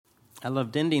I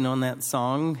loved ending on that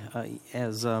song.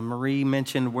 As Marie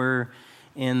mentioned, we're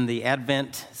in the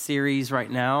Advent series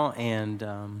right now,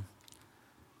 and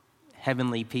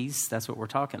heavenly peace, that's what we're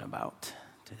talking about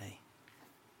today.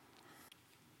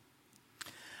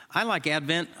 I like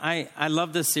Advent. I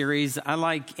love this series. I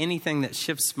like anything that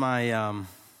shifts my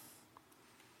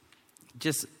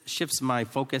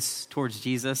focus towards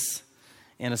Jesus,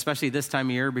 and especially this time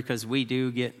of year because we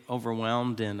do get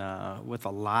overwhelmed and with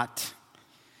a lot.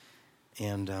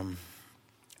 And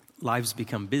lives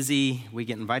become busy. We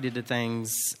get invited to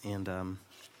things. And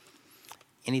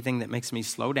anything that makes me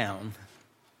slow down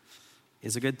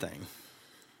is a good thing.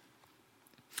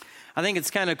 I think it's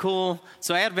kind of cool.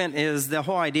 So Advent is, the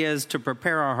whole idea is to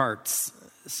prepare our hearts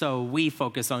so we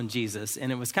focus on Jesus.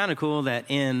 And it was kind of cool that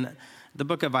in the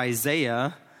book of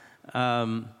Isaiah,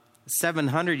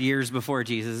 700 years before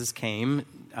Jesus came,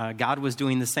 God was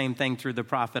doing the same thing through the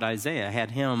prophet Isaiah,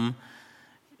 had him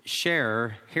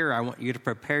share, here, I want you to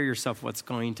prepare yourself what's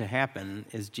going to happen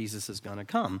as Jesus is going to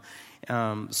come.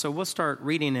 So we'll start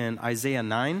reading in Isaiah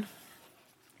 9,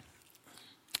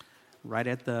 right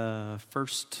at the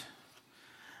first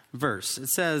verse. It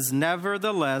says,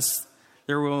 "Nevertheless,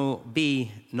 there will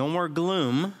be no more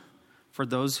gloom for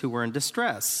those who were in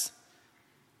distress.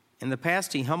 In the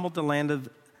past, he humbled the land of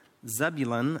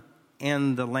Zebulun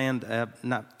and the land of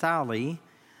Naphtali,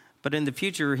 but in the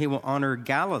future, he will honor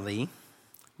Galilee,"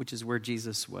 which is where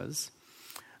Jesus was,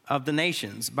 "of the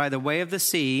nations, by the way of the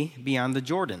sea beyond the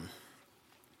Jordan.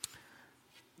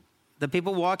 The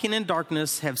people walking in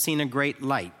darkness have seen a great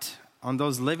light. On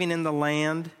those living in the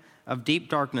land of deep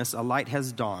darkness, a light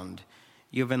has dawned.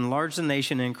 You have enlarged the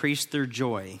nation and increased their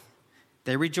joy.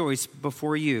 They rejoice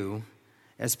before you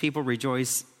as people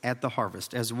rejoice at the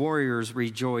harvest, as warriors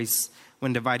rejoice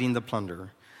when dividing the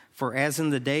plunder. For as in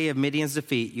the day of Midian's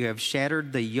defeat, you have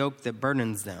shattered the yoke that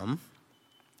burdens them,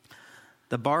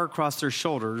 the bar across their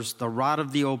shoulders, the rod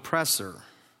of the oppressor.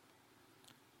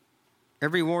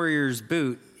 Every warrior's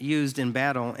boot used in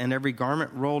battle and every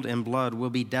garment rolled in blood will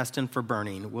be destined for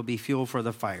burning, will be fuel for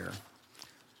the fire.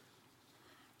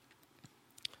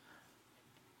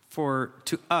 For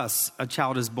to us a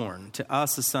child is born, to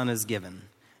us a son is given,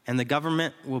 and the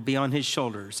government will be on his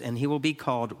shoulders, and he will be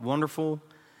called Wonderful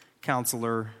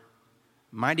Counselor,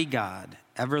 Mighty God,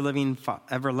 Everlasting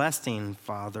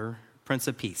Father, Prince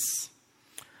of Peace.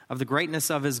 Of the greatness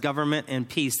of his government and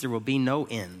peace there will be no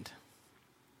end.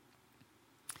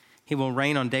 He will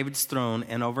reign on David's throne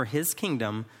and over his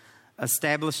kingdom,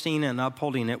 establishing and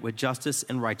upholding it with justice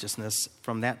and righteousness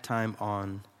from that time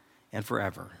on and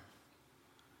forever.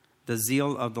 The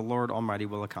zeal of the Lord Almighty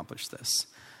will accomplish this."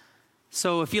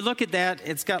 So if you look at that,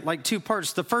 it's got like two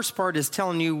parts. The first part is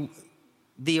telling you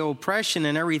the oppression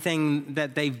and everything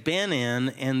that they've been in,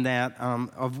 and that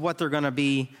of what they're going to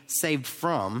be saved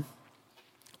from.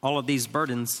 All of these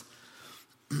burdens.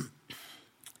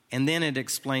 And then it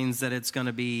explains that it's going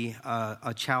to be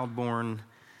a child born,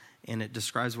 and it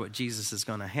describes what Jesus is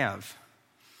going to have.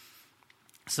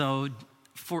 So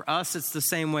for us, it's the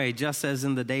same way, just as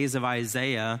in the days of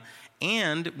Isaiah,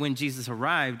 and when Jesus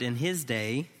arrived in his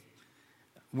day,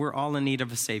 we're all in need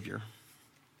of a Savior.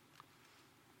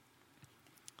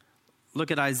 Look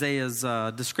at Isaiah's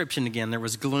description again. There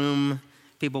was gloom,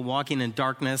 people walking in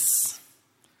darkness.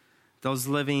 Those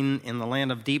living in the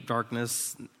land of deep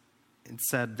darkness, it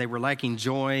said they were lacking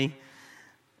joy.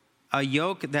 A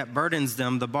yoke that burdens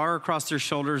them, the bar across their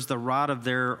shoulders, the rod of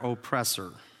their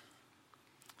oppressor.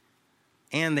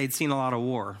 And they'd seen a lot of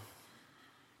war.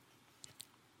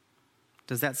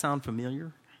 Does that sound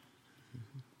familiar?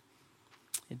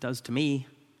 It does to me.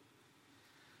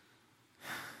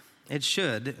 It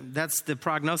should. That's the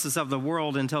prognosis of the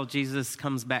world until Jesus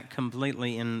comes back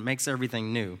completely and makes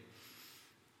everything new.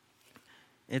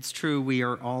 It's true, we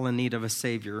are all in need of a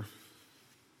Savior.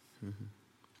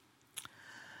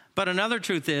 But another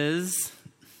truth is,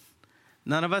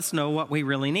 none of us know what we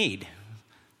really need.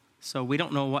 So we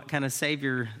don't know what kind of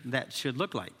Savior that should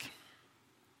look like.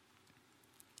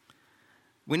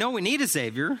 We know we need a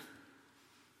Savior,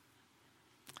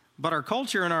 but our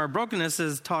culture and our brokenness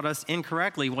has taught us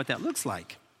incorrectly what that looks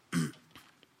like.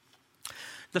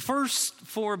 The first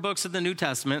 4 books of the New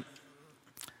Testament,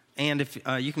 and if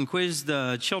you can quiz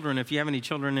the children, if you have any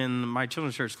children in my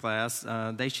children's church class,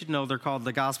 they should know they're called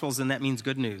the Gospels, and that means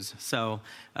good news. So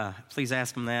please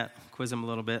ask them that, quiz them a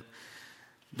little bit.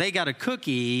 They got a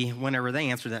cookie whenever they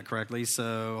answered that correctly,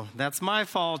 so that's my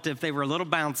fault if they were a little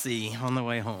bouncy on the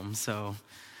way home. So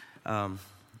I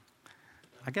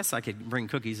guess I could bring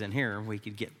cookies in here. We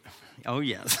could get, oh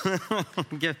yes.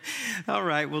 All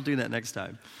right, we'll do that next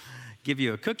time. Give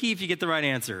you a cookie if you get the right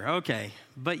answer. Okay,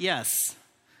 but yes.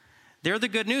 They're the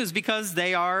good news because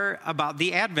they are about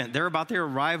the advent. They're about the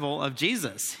arrival of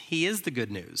Jesus. He is the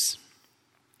good news.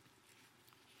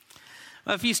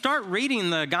 If you start reading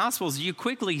the Gospels, you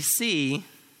quickly see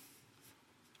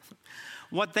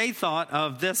what they thought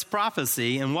of this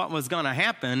prophecy and what was going to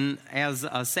happen as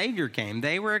a Savior came.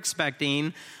 They were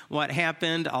expecting what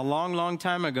happened a long, long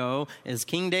time ago as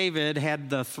King David had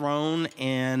the throne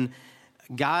and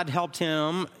God helped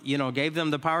him, gave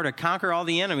them the power to conquer all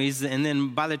the enemies. And then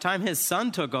by the time his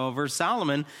son took over,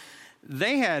 Solomon,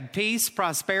 they had peace,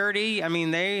 prosperity. I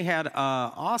mean, they had an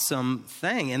awesome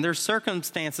thing, and their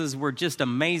circumstances were just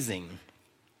amazing.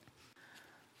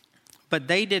 But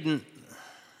they didn't.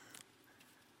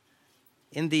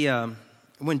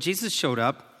 When Jesus showed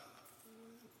up,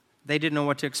 they didn't know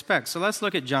what to expect. So let's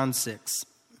look at John 6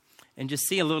 and just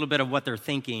see a little bit of what they're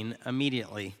thinking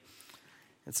immediately.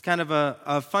 It's kind of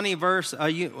a funny verse,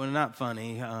 not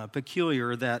funny,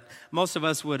 peculiar, that most of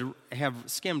us would have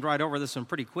skimmed right over this one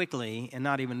pretty quickly and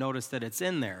not even notice that it's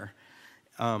in there.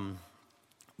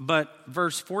 But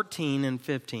verse 14 and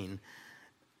 15.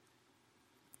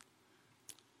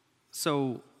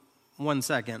 So, 1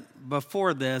 second.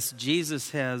 Before this,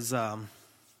 Jesus has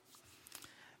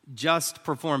just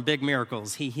performed big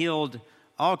miracles. He healed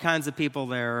all kinds of people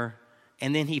there.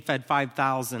 And then he fed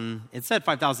 5,000. It said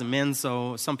 5,000 men,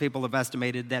 so some people have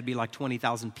estimated that'd be like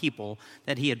 20,000 people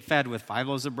that he had fed with 5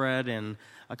 loaves of bread and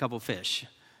a couple fish.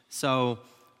 So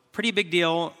pretty big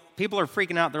deal. People are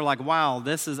freaking out. They're like, wow,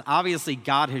 this is obviously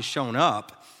God has shown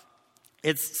up.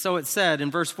 So it said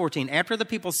in verse 14, after the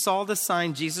people saw the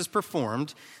sign Jesus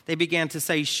performed, they began to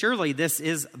say, surely this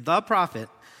is the prophet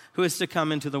who is to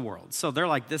come into the world. So they're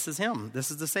like, this is him. This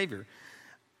is the Savior.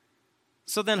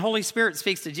 So then Holy Spirit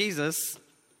speaks to Jesus,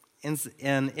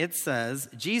 and it says,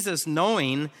 Jesus,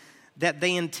 knowing that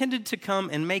they intended to come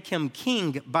and make him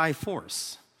king by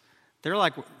force.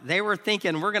 They were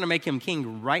thinking, we're going to make him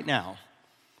king right now.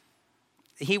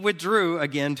 He withdrew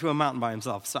again to a mountain by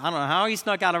himself. So I don't know how he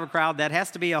snuck out of a crowd. That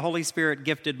has to be a Holy Spirit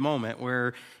gifted moment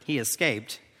where he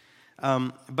escaped.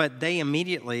 But they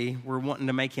immediately were wanting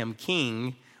to make him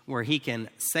king where he can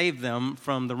save them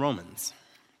from the Romans.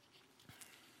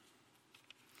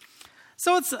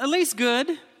 So it's at least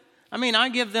good. I mean, I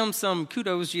give them some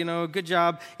kudos, good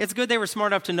job. It's good they were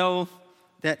smart enough to know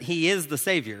that he is the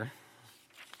Savior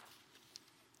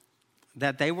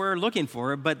that they were looking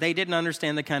for, but they didn't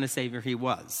understand the kind of Savior he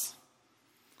was.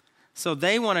 So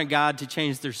they wanted God to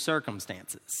change their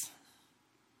circumstances.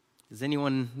 Does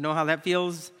anyone know how that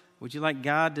feels? Would you like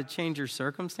God to change your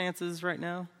circumstances right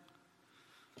now?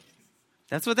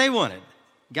 That's what they wanted.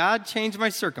 God, change my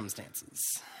circumstances.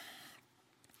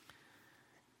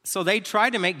 So they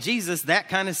tried to make Jesus that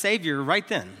kind of Savior right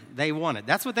then. They wanted.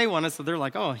 That's what they wanted. So they're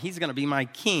like, oh, he's going to be my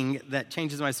king that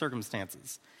changes my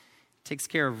circumstances. Takes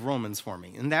care of Romans for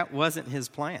me. And that wasn't his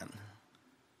plan.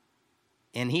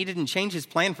 And he didn't change his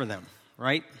plan for them,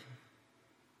 right?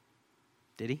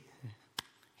 Did he?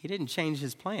 He didn't change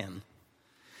his plan.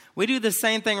 We do the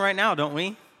same thing right now, don't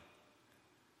we?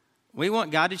 We want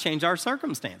God to change our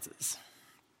circumstances.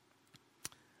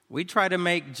 We try to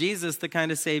make Jesus the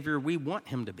kind of Savior we want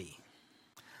him to be.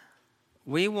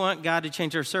 We want God to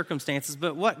change our circumstances,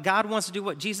 but what God wants to do,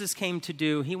 what Jesus came to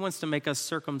do, he wants to make us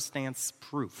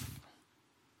circumstance-proof.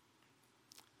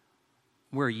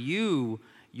 Where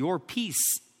your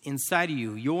peace inside of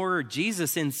you, your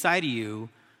Jesus inside of you,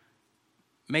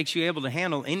 makes you able to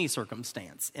handle any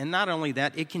circumstance. And not only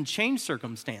that, it can change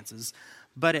circumstances,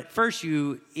 but at first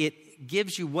it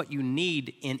gives you what you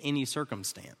need in any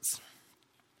circumstance.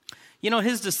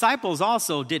 His disciples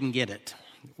also didn't get it,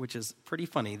 which is pretty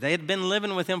funny. They had been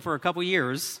living with him for a couple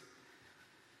years.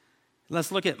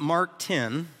 Let's look at Mark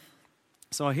 10.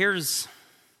 So here's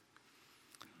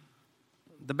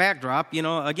the backdrop.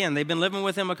 Again, they've been living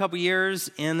with him a couple years,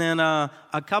 and then a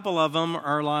couple of them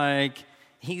are like,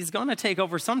 he's going to take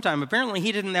over sometime. Apparently,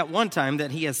 he didn't that one time that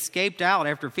he escaped out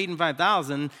after feeding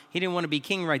 5,000. He didn't want to be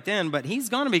king right then, but he's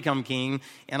going to become king,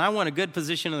 and I want a good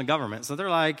position in the government. So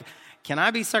they're like, can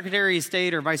I be Secretary of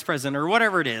State or Vice President or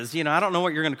whatever it is? I don't know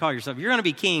what you're going to call yourself. You're going to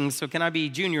be king, so can I be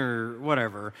junior,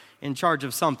 whatever, in charge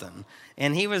of something?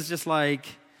 And he was just like,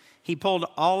 he pulled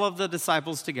all of the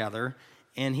disciples together,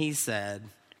 and he said,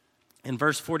 in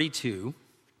verse 42,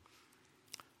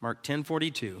 Mark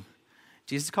 10:42,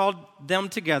 Jesus called them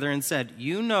together and said,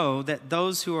 you know that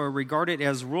those who are regarded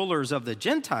as rulers of the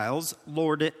Gentiles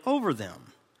lord it over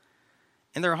them,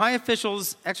 and their high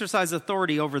officials exercise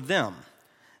authority over them.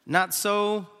 Not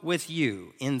so with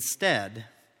you. Instead,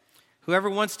 whoever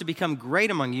wants to become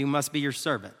great among you must be your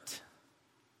servant.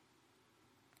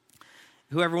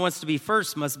 Whoever wants to be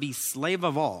first must be slave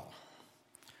of all.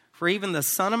 For even the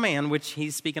Son of Man, which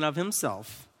he's speaking of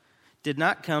himself, did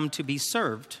not come to be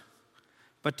served,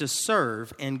 but to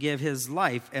serve and give his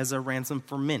life as a ransom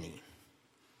for many.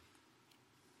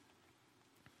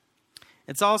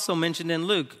 It's also mentioned in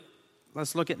Luke.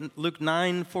 Let's look at Luke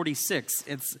 9:46.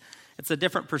 It's a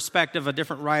different perspective, a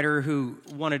different writer who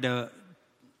wanted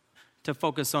to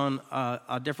focus on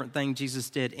a different thing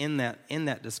Jesus did in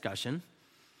that discussion.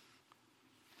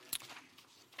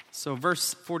 So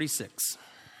verse 46.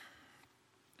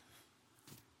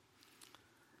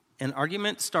 An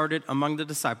argument started among the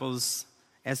disciples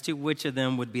as to which of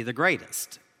them would be the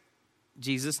greatest.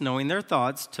 Jesus, knowing their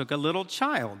thoughts, took a little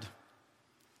child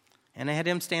and had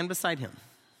him stand beside him.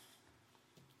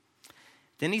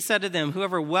 Then he said to them,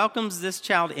 whoever welcomes this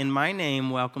child in my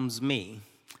name welcomes me.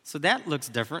 So that looks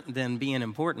different than being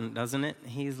important, doesn't it?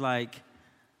 He's trying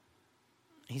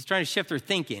to shift their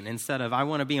thinking. Instead of, I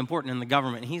want to be important in the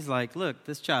government, he's like, look,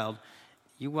 this child,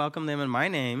 you welcome them in my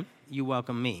name, you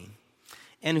welcome me.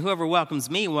 And whoever welcomes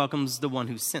me welcomes the one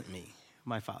who sent me,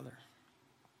 my Father.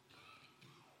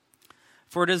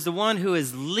 For it is the one who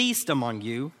is least among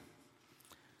you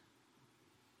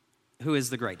who is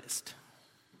the greatest.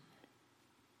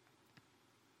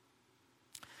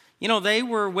 You know, they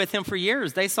were with him for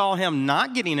years. They saw him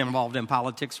not getting involved in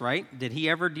politics, right? Did he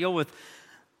ever deal with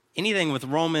anything with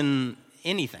Roman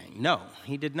anything? No,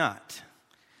 he did not.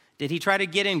 Did he try to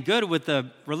get in good with the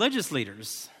religious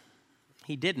leaders?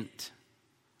 He didn't.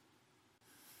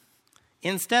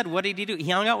 Instead, what did he do?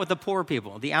 He hung out with the poor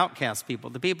people, the outcast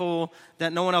people, the people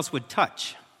that no one else would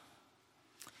touch.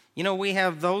 You know, we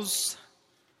have those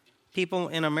people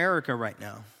in America right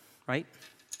now, right?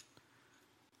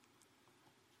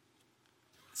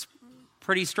 It's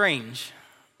pretty strange,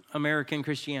 American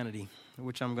Christianity,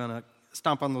 which I'm going to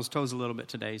stomp on those toes a little bit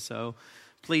today. So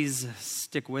please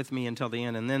stick with me until the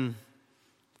end and then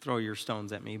throw your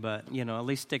stones at me. But, at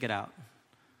least stick it out.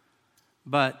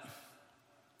 But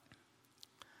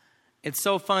it's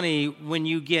so funny when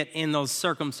you get in those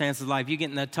circumstances of life, you get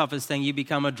in the toughest thing, you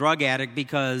become a drug addict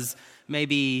because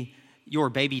maybe your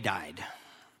baby died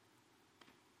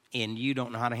and you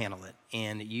don't know how to handle it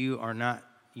and you're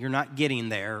not getting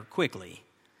there quickly.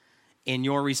 And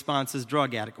your response is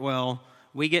drug addict. Well,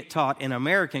 we get taught in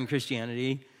American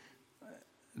Christianity,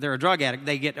 they're a drug addict,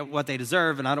 they get what they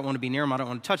deserve, and I don't want to be near them, I don't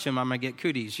want to touch them, I'm going to get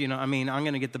cooties. I'm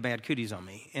going to get the bad cooties on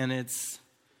me. And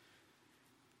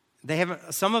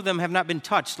some of them have not been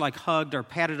touched, like hugged or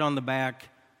patted on the back.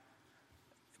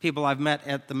 People I've met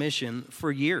at the mission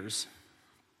for years.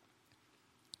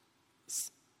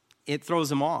 It throws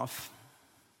them off.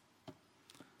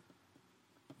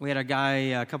 We had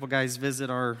a couple guys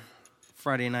visit our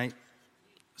Friday night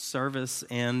service,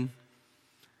 and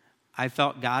I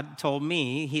felt God told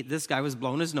me this guy was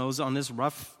blowing his nose on this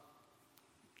rough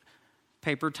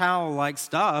paper towel-like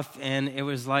stuff, and it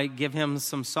was like, give him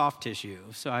some soft tissue.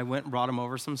 So I went and brought him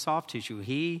over some soft tissue.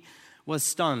 He was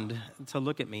stunned to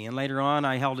look at me, and later on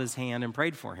I held his hand and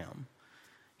prayed for him.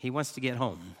 He wants to get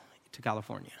home to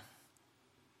California.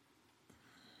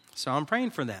 So I'm praying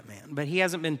for that man, but he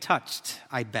hasn't been touched,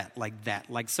 I bet, like that.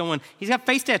 Like someone, he's got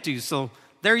face tattoos, so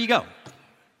there you go.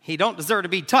 He don't deserve to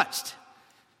be touched.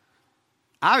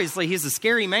 Obviously, he's a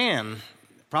scary man.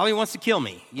 Probably wants to kill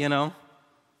me,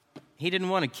 He didn't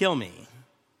want to kill me.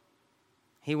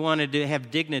 He wanted to have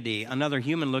dignity. Another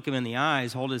human look him in the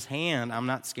eyes, hold his hand. I'm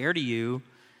not scared of you.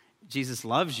 Jesus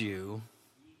loves you.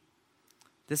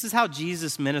 This is how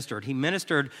Jesus ministered. He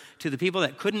ministered to the people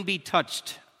that couldn't be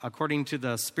touched according to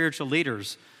the spiritual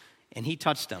leaders, and he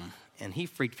touched them, and he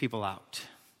freaked people out.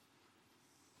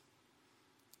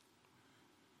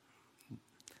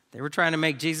 They were trying to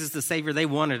make Jesus the Savior they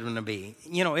wanted him to be.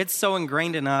 It's so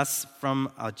ingrained in us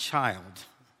from a child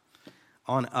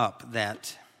on up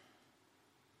that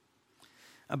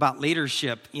about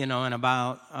leadership, and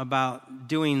about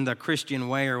doing the Christian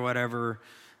way or whatever,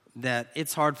 that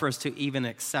it's hard for us to even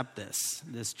accept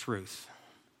this truth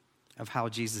of how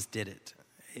Jesus did it.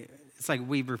 It's like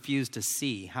we refuse to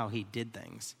see how he did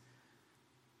things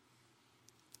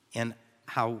and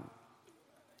how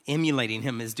emulating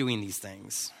him is doing these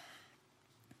things.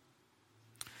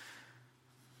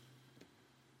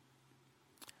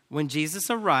 When Jesus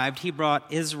arrived, he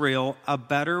brought Israel a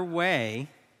better way.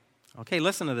 Okay,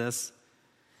 listen to this.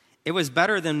 It was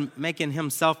better than making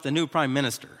himself the new prime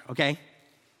minister, okay?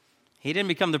 He didn't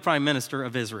become the prime minister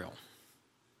of Israel.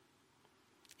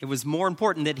 It was more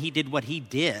important that he did what he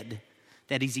did,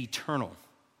 that he's eternal.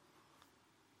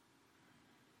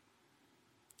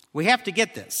 We have to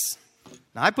get this.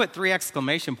 Now, I put 3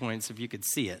 exclamation points, if you could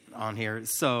see it on here,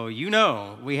 so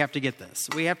we have to get this.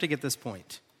 We have to get this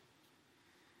point.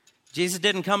 Jesus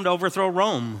didn't come to overthrow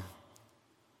Rome.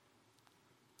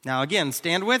 Now, again,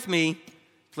 stand with me.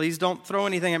 Please don't throw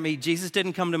anything at me. Jesus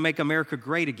didn't come to make America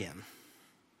great again.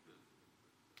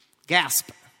 Gasp.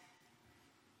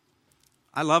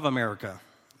 I love America.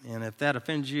 And if that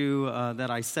offends you that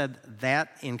I said that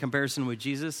in comparison with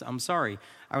Jesus, I'm sorry.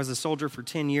 I was a soldier for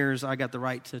 10 years. I got the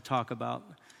right to talk about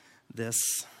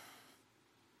this.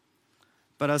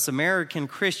 But us American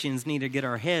Christians need to get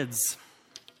our heads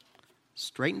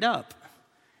straightened up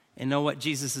and know what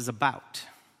Jesus is about.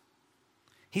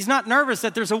 He's not nervous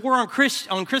that there's a war on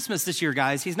Christmas this year,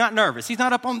 guys. He's not nervous. He's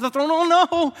not up on the throne. Oh,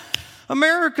 no,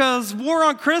 America's war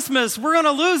on Christmas. We're going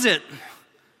to lose it.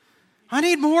 I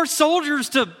need more soldiers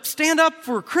to stand up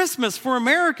for Christmas, for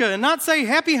America, and not say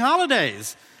happy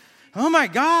holidays. Oh, my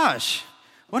gosh.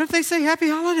 What if they say happy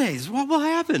holidays? What will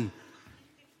happen?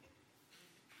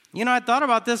 You know, I thought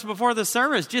about this before the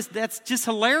service. That's just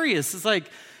hilarious. It's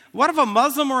like, what if a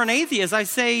Muslim or an atheist, I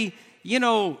say, you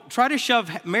know, try to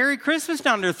shove Merry Christmas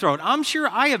down their throat? I'm sure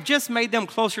I have just made them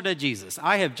closer to Jesus.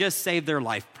 I have just saved their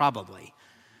life, probably,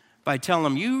 by telling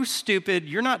them, you stupid,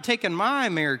 you're not taking my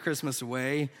Merry Christmas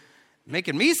away,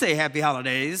 making me say happy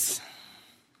holidays.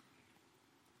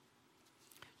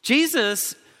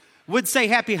 Jesus would say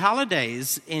happy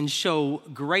holidays and show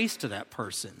grace to that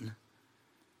person.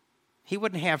 He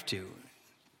wouldn't have to.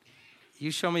 You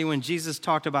show me when Jesus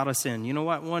talked about a sin. You know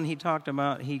what one he talked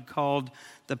about? He called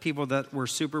the people that were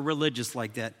super religious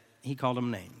like that, he called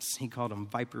them names. He called them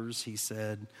vipers. He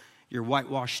said, you're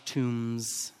whitewashed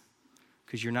tombs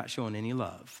because you're not showing any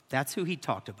love. That's who he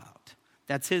talked about.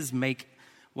 That's his make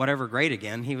whatever great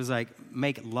again. He was like,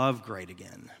 make love great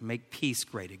again. Make peace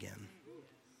great again.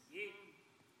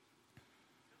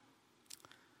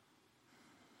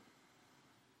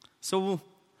 So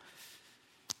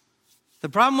the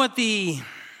problem with the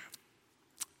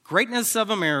greatness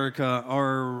of America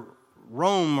or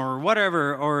Rome or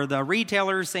whatever, or the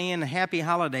retailers saying happy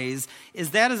holidays,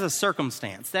 is that is a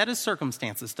circumstance. That is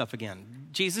circumstances stuff again.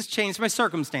 Jesus changed my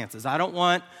circumstances. I don't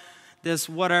want this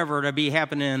whatever to be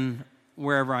happening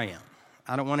wherever I am.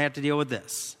 I don't want to have to deal with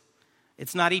this.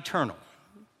 It's not eternal.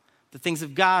 The things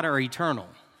of God are eternal.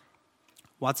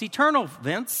 What's eternal,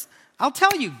 Vince? I'll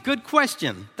tell you. Good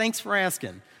question. Thanks for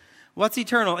asking. What's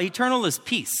eternal? Eternal is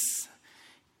peace.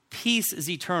 Peace is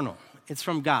eternal. It's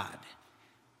from God.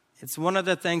 It's one of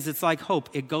the things, it's like hope.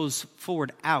 It goes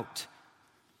forward out.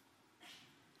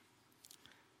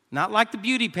 Not like the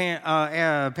beauty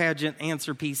pageant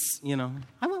answer piece, you know.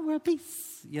 I want world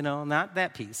peace, you know, not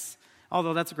that peace.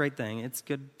 Although that's a great thing. It's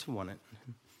good to want it.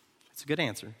 It's a good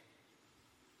answer.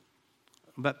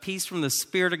 But peace from the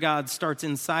Spirit of God starts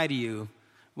inside of you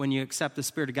when you accept the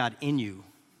Spirit of God in you.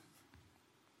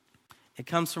 It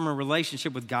comes from a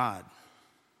relationship with God.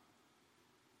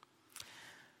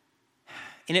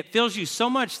 And it fills you so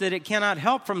much that it cannot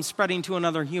help from spreading to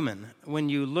another human. When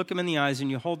you look them in the eyes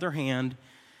and you hold their hand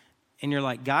and you're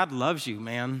like, God loves you,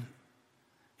 man.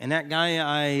 And that guy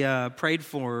I prayed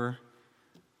for,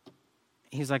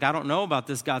 he's like, I don't know about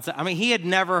this God stuff. I mean, he had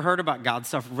never heard about God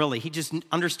stuff, really. He just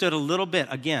understood a little bit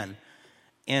again.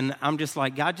 And I'm just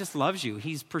like, God just loves you.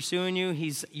 He's pursuing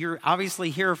you. You're obviously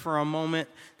here for a moment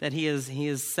that he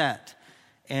is set.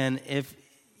 And if,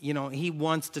 you know, he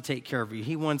wants to take care of you.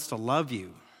 He wants to love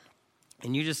you.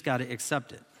 And you just got to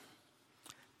accept it.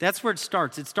 That's where it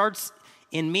starts. It starts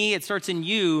in me. It starts in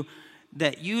you,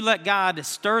 that you let God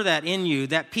stir that in you,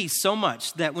 that peace so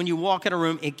much that when you walk in a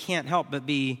room, it can't help but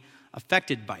be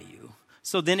affected by you.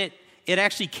 So then it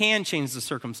actually can change the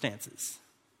circumstances.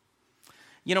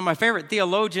 You know, my favorite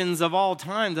theologians of all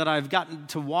time that I've gotten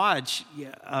to watch,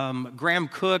 Graham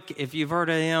Cook, if you've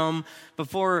heard of him,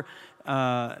 before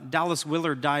Dallas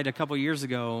Willard died a couple years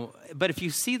ago. But if you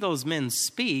see those men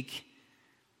speak,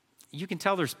 you can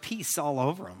tell there's peace all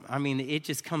over them. I mean, it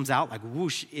just comes out like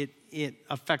whoosh, it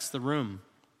affects the room.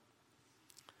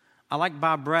 I like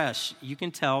Bob Bresch. You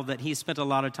can tell that he spent a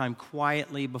lot of time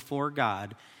quietly before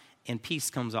God, and peace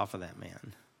comes off of that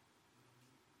man.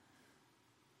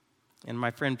 And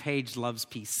my friend Paige loves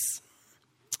peace.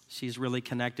 She's really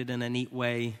connected in a neat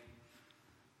way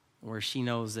where she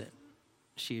knows that,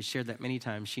 she has shared that many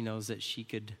times, she knows that she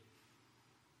could,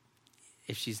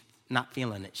 if she's not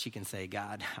feeling it, she can say,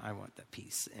 God, I want that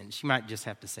peace. And she might just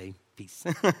have to say peace.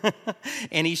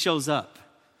 And he shows up.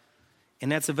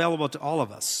 And that's available to all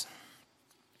of us.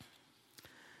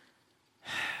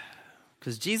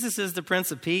 Because Jesus is the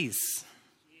Prince of Peace.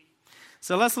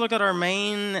 So let's look at our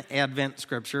main Advent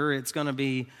scripture. It's going to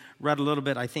be read a little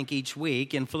bit, I think, each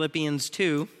week in Philippians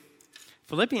 2.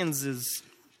 Philippians is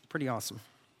pretty awesome.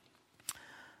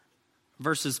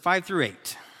 Verses 5 through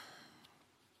 8.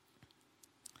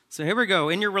 So here we go.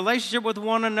 In your relationship with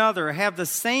one another, have the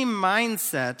same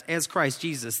mindset as Christ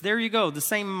Jesus. There you go, the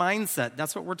same mindset.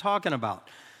 That's what we're talking about.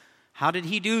 How did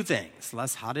he do things?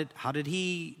 How did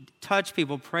he touch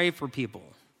people, pray for people?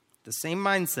 The same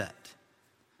mindset.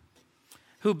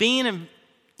 Who being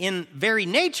in very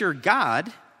nature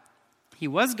God, he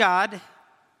was God,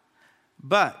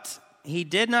 but he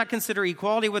did not consider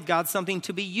equality with God something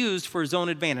to be used for his own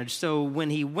advantage. So when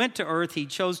he went to earth, he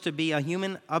chose to be a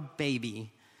human, a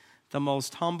baby. The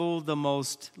most humble, the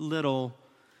most little.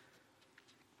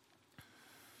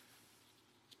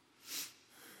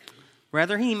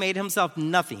 Rather, he made himself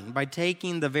nothing by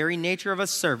taking the very nature of a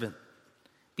servant,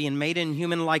 being made in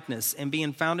human likeness, and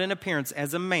being found in appearance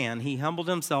as a man. He humbled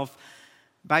himself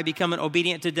by becoming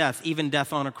obedient to death, even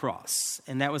death on a cross.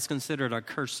 And that was considered a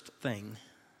cursed thing.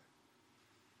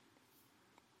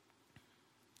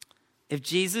 If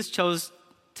Jesus chose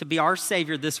to be our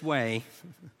Savior this way,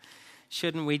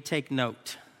 shouldn't we take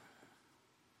note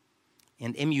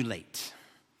and emulate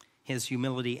his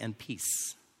humility and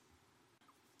peace?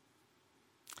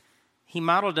 He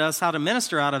modeled us how to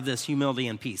minister out of this humility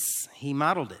and peace. He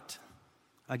modeled it.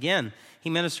 Again, he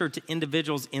ministered to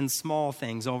individuals in small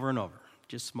things over and over,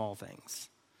 just small things.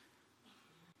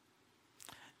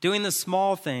 Doing the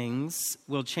small things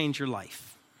will change your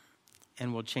life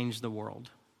and will change the world.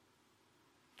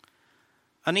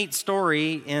 A neat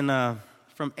story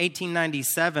from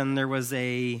 1897, there was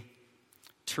a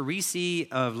Therese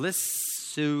of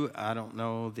Lisieux. I don't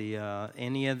know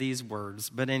any of these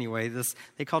words, but anyway,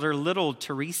 they called her Little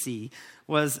Therese,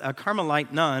 was a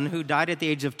Carmelite nun who died at the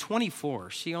age of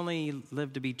 24. She only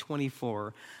lived to be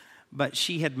 24, but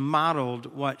she had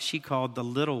modeled what she called the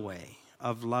little way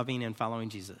of loving and following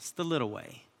Jesus, the little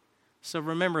way. So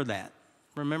remember that.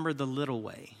 Remember the little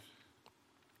way.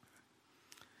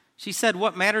 She said,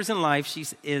 what matters in life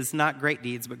is not great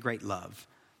deeds, but great love.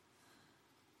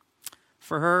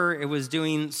 For her, it was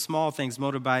doing small things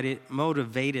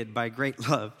motivated by great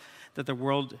love that the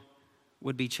world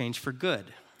would be changed for good.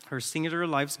 Her singular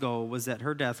life's goal was that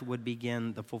her death would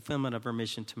begin the fulfillment of her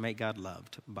mission to make God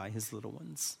loved by his little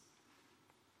ones.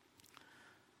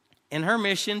 And her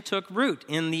mission took root.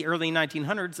 In the early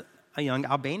 1900s, a young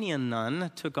Albanian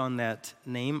nun took on that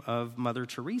name of Mother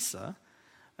Teresa.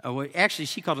 Actually,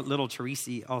 she called it Little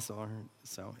Therese also,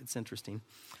 so it's interesting.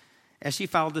 As she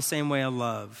followed the same way of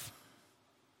love.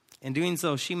 In doing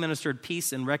so, she ministered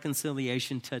peace and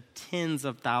reconciliation to tens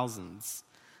of thousands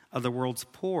of the world's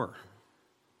poor.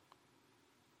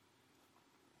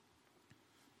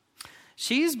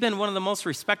 She's been one of the most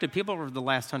respected people over the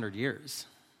last 100 years,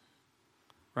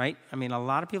 right? I mean, a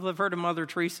lot of people have heard of Mother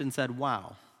Teresa and said,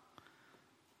 wow.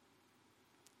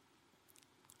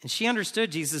 And she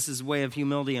understood Jesus' way of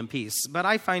humility and peace. But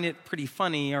I find it pretty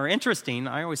funny or interesting.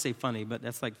 I always say funny, but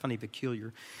that's like funny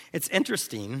peculiar. It's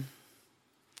interesting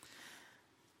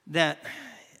that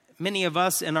many of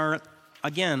us in our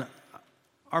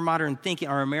modern thinking,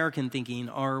 our American thinking,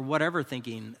 or whatever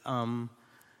thinking,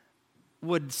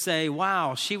 would say,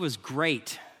 wow, she was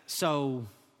great. So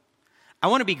I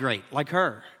want to be great like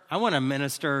her. I want to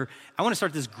minister. I want to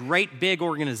start this great big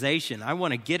organization. I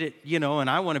want to get it, and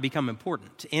I want to become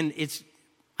important. And it's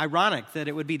ironic that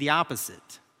it would be the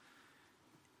opposite,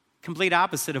 complete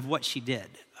opposite of what she did,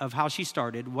 of how she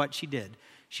started, what she did.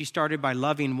 She started by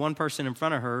loving one person in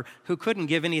front of her who couldn't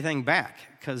give anything back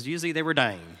because usually they were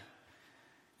dying.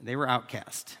 They were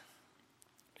outcast.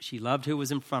 She loved who was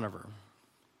in front of her.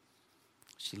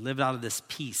 She lived out of this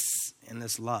peace and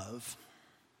this love.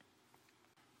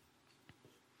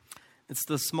 It's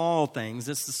the small things,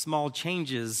 it's the small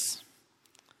changes,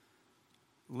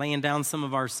 laying down some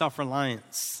of our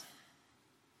self-reliance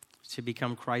to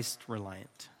become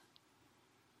Christ-reliant.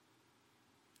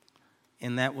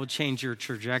 And that will change your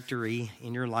trajectory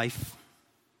in your life.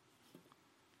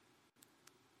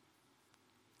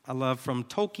 I love from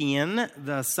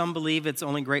Tolkien, some believe it's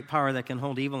only great power that can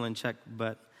hold evil in check,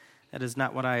 but that is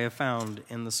not what I have found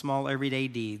in the small everyday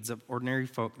deeds of ordinary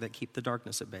folk that keep the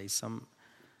darkness at bay. Some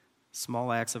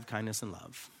small acts of kindness and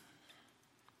love.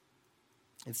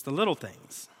 It's the little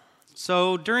things.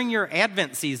 So during your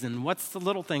Advent season, what's the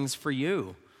little things for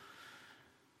you?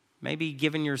 Maybe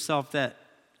giving yourself that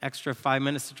extra 5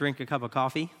 minutes to drink a cup of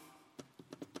coffee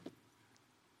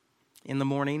in the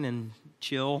morning and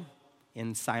chill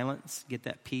in silence, get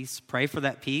that peace, pray for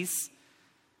that peace.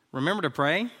 Remember to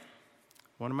pray.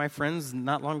 One of my friends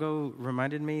not long ago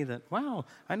reminded me that, wow,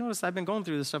 I noticed I've been going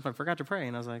through this stuff, I forgot to pray.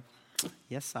 And I was like,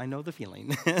 yes, I know the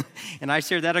feeling. And I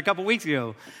shared that a couple weeks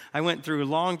ago. I went through a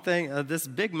long thing, this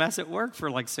big mess at work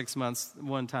for like 6 months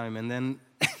one time. And then,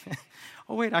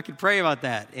 oh, wait, I could pray about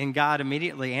that. And God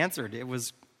immediately answered. It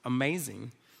was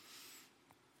amazing.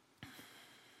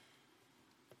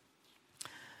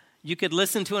 You could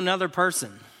listen to another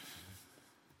person.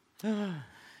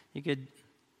 You could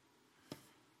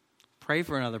pray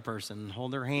for another person,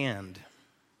 hold their hand.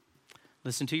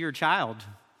 Listen to your child.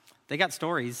 They got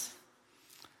stories.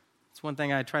 It's one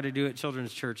thing I try to do at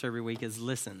children's church every week is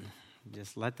listen.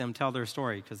 Just let them tell their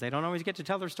story, because they don't always get to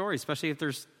tell their story, especially if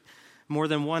there's more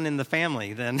than one in the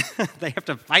family. Then they have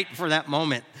to fight for that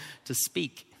moment to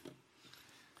speak.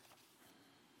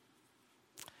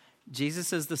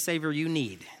 Jesus is the Savior you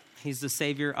need. He's the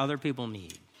Savior other people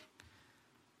need.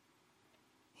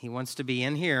 He wants to be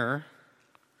in here,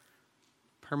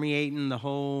 permeating the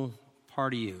whole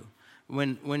part of you.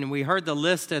 When we heard the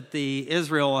list that the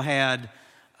Israel had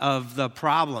of the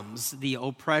problems, the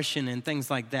oppression and things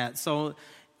like that. So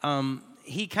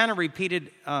he kind of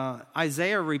repeated,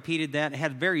 Isaiah repeated that,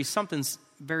 had something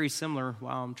very similar.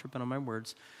 Wow, I'm tripping on my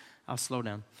words. I'll slow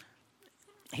down.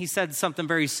 He said something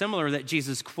very similar that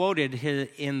Jesus quoted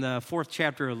in the 4th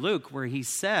chapter of Luke, where he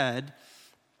said,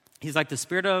 he's like, the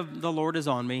Spirit of the Lord is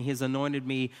on me. He's anointed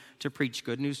me to preach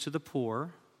good news to the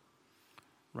poor,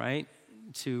 right?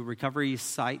 To recovery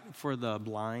sight for the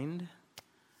blind,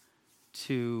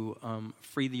 to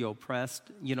free the oppressed,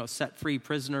 set free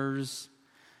prisoners.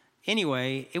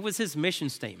 Anyway, it was his mission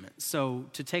statement. So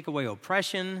to take away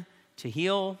oppression, to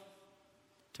heal,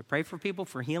 to pray for people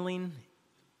for healing.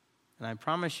 And I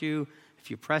promise you, if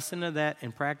you press into that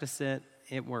and practice it,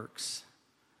 it works.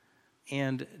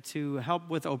 And to help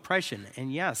with oppression.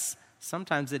 And yes,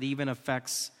 sometimes it even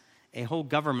affects a whole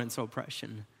government's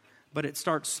oppression. But it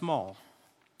starts small.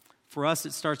 For us,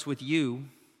 it starts with you.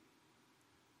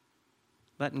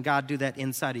 Letting God do that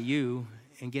inside of you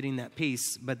and getting that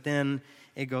peace. But then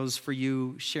it goes for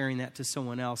you sharing that to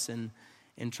someone else and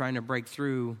trying to break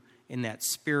through in that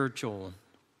spiritual,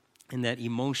 in that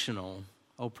emotional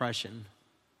oppression.